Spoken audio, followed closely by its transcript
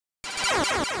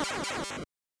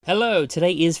Hello,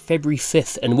 today is February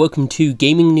 5th and welcome to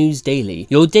Gaming News Daily,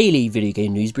 your daily video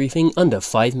game news briefing under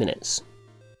 5 minutes.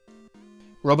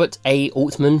 Robert A.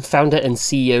 Altman, founder and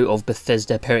CEO of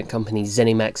Bethesda parent company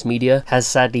ZeniMax Media, has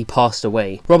sadly passed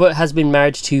away. Robert has been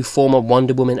married to former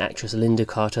Wonder Woman actress Lynda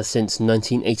Carter since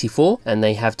 1984, and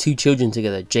they have 2 children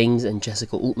together, James and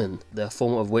Jessica Altman, the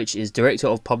former of which is Director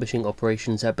of Publishing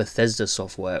Operations at Bethesda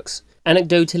Softworks.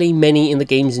 Anecdotally, many in the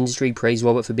games industry praise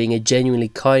Robert for being a genuinely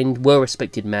kind,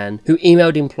 well-respected man who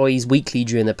emailed employees weekly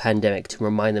during the pandemic to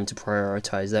remind them to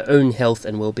prioritise their own health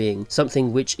and well-being,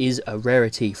 something which is a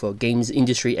rarity for games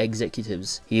industry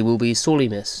executives. He will be sorely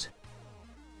missed.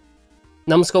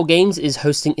 Numskull Games is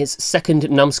hosting its second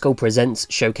Numskull Presents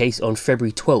showcase on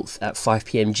February 12th at 5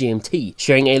 PM GMT,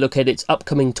 sharing a look at its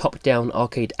upcoming top-down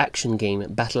arcade action game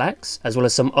Battle Axe, as well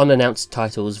as some unannounced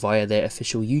titles via their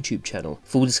official YouTube channel.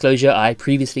 Full disclosure, I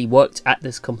previously worked at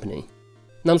this company.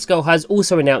 Numskull has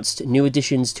also announced new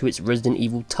additions to its Resident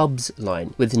Evil Tubs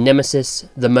line, with Nemesis,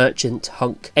 The Merchant,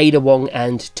 Hunk, Ada Wong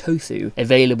and Tofu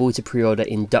available to pre-order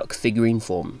in duck figurine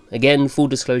form. Again, full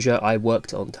disclosure, I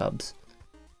worked on Tubs.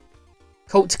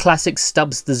 Cult classic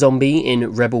Stubbs the Zombie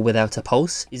in Rebel Without a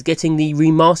Pulse is getting the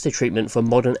remaster treatment for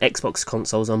modern Xbox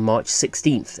consoles on March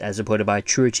 16th, as reported by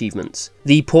True Achievements.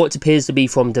 The port appears to be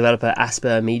from developer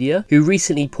Asper Media, who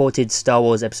recently ported Star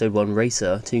Wars Episode 1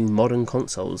 Racer to modern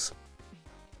consoles.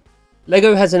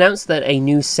 LEGO has announced that a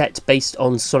new set based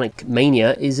on Sonic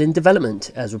Mania is in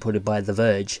development, as reported by The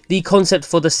Verge. The concept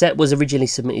for the set was originally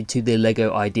submitted to the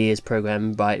LEGO Ideas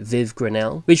program by Viv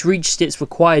Grinnell, which reached its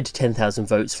required 10,000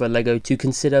 votes for LEGO to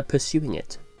consider pursuing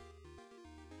it.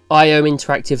 IO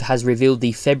Interactive has revealed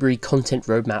the February content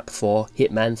roadmap for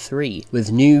Hitman 3,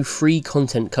 with new free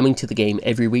content coming to the game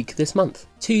every week this month.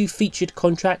 2 featured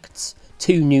contracts,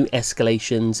 2 new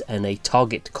escalations and a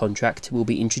target contract will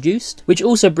be introduced, which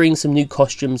also brings some new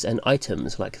costumes and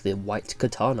items like the white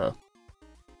katana.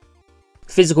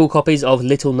 Physical copies of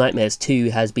Little Nightmares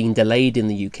 2 has been delayed in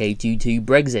the UK due to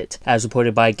Brexit, as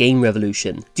reported by Game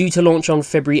Revolution. Due to launch on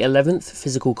February 11th,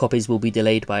 physical copies will be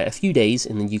delayed by a few days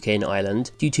in the UK and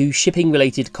Ireland due to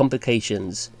shipping-related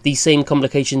complications. These same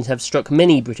complications have struck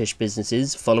many British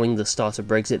businesses following the start of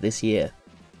Brexit this year.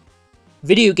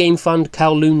 Video game fund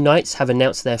Kowloon Knights have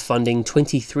announced they're funding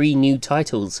 23 new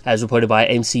titles, as reported by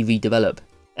MCV Develop.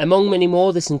 Among many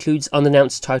more, this includes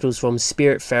unannounced titles from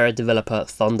Spiritfarer developer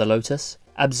Thunder Lotus,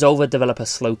 Absolver developer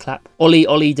Slowclap, Ollie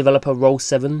Ollie developer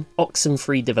Roll7,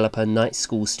 Oxenfree developer Night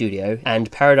School Studio,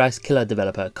 and Paradise Killer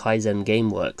developer Kaizen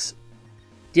Gameworks.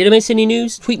 Did I miss any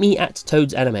news? Tweet me at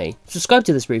ToadsAnime. Subscribe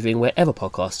to this briefing wherever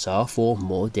podcasts are for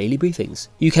more daily briefings.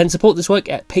 You can support this work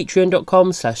at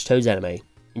patreon.com/ToadsAnime.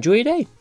 Enjoy your day.